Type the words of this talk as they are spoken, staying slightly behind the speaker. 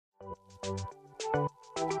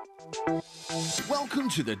Welcome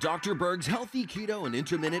to the Dr. Berg's Healthy Keto and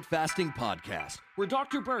Intermittent Fasting Podcast, where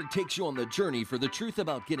Dr. Berg takes you on the journey for the truth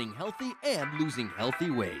about getting healthy and losing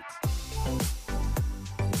healthy weight.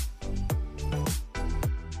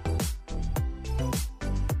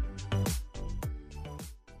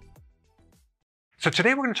 So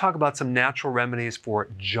today we're going to talk about some natural remedies for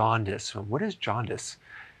jaundice. What is jaundice?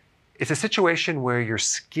 It's a situation where your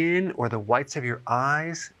skin or the whites of your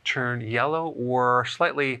eyes turn yellow or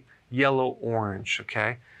slightly yellow-orange,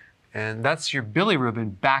 okay? And that's your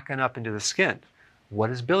bilirubin backing up into the skin. What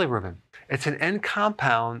is bilirubin? It's an end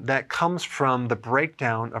compound that comes from the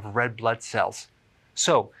breakdown of red blood cells.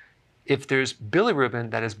 So if there's bilirubin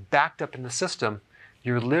that is backed up in the system,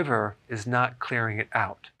 your liver is not clearing it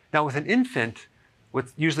out. Now with an infant,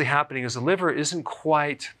 what's usually happening is the liver isn't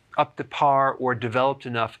quite up to par or developed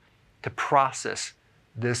enough to process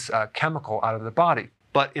this chemical out of the body.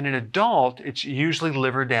 But in an adult, it's usually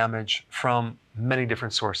liver damage from many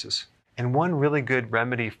different sources. And one really good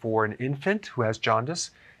remedy for an infant who has jaundice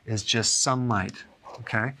is just sunlight,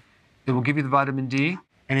 okay? It will give you the vitamin D.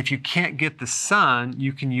 And if you can't get the sun,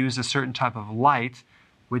 you can use a certain type of light,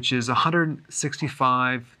 which is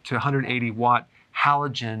 165 to 180 watt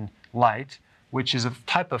halogen light, which is a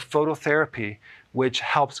type of phototherapy which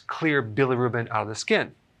helps clear bilirubin out of the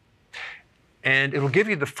skin. And it will give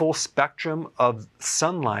you the full spectrum of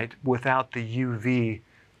sunlight without the UV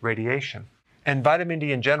radiation. And vitamin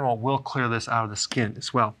D in general will clear this out of the skin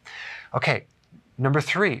as well. Okay, number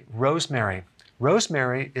 3, rosemary.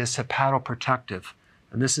 Rosemary is hepatoprotective,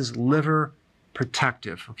 and this is liver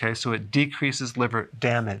protective, okay? So it decreases liver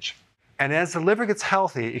damage. And as the liver gets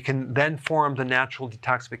healthy, it can then form the natural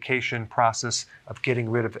detoxification process of getting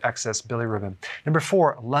rid of excess bilirubin. Number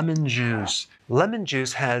 4, lemon juice. Lemon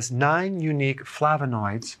juice has 9 unique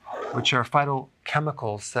flavonoids, which are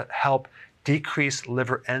phytochemicals that help decrease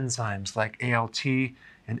liver enzymes like ALT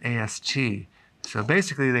and AST. So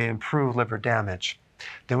basically, they improve liver damage.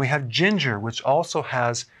 Then we have ginger, which also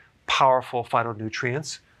has powerful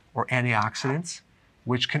phytonutrients or antioxidants,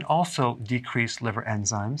 which can also decrease liver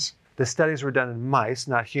enzymes. The studies were done in mice,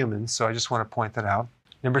 not humans, so I just want to point that out.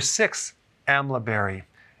 Number 6, amla berry.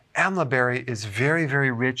 Amla berry is very, very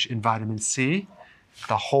rich in vitamin C,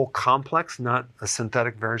 the whole complex, not a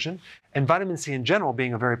synthetic version. And vitamin C in general,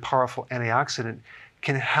 being a very powerful antioxidant,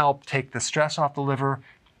 can help take the stress off the liver,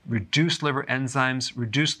 reduce liver enzymes,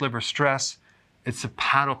 reduce liver stress. It's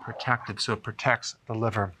hepatoprotective, so it protects the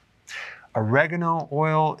liver. Oregano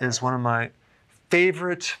oil is one of my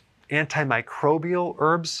favorite antimicrobial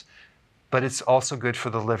herbs, but it's also good for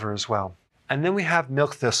the liver as well. And then we have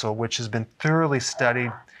milk thistle, which has been thoroughly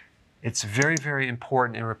studied. It's very, very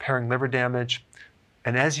important in repairing liver damage.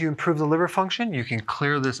 And as you improve the liver function, you can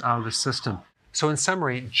clear this out of the system. So in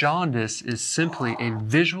summary, jaundice is simply a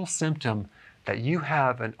visual symptom that you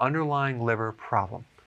have an underlying liver problem.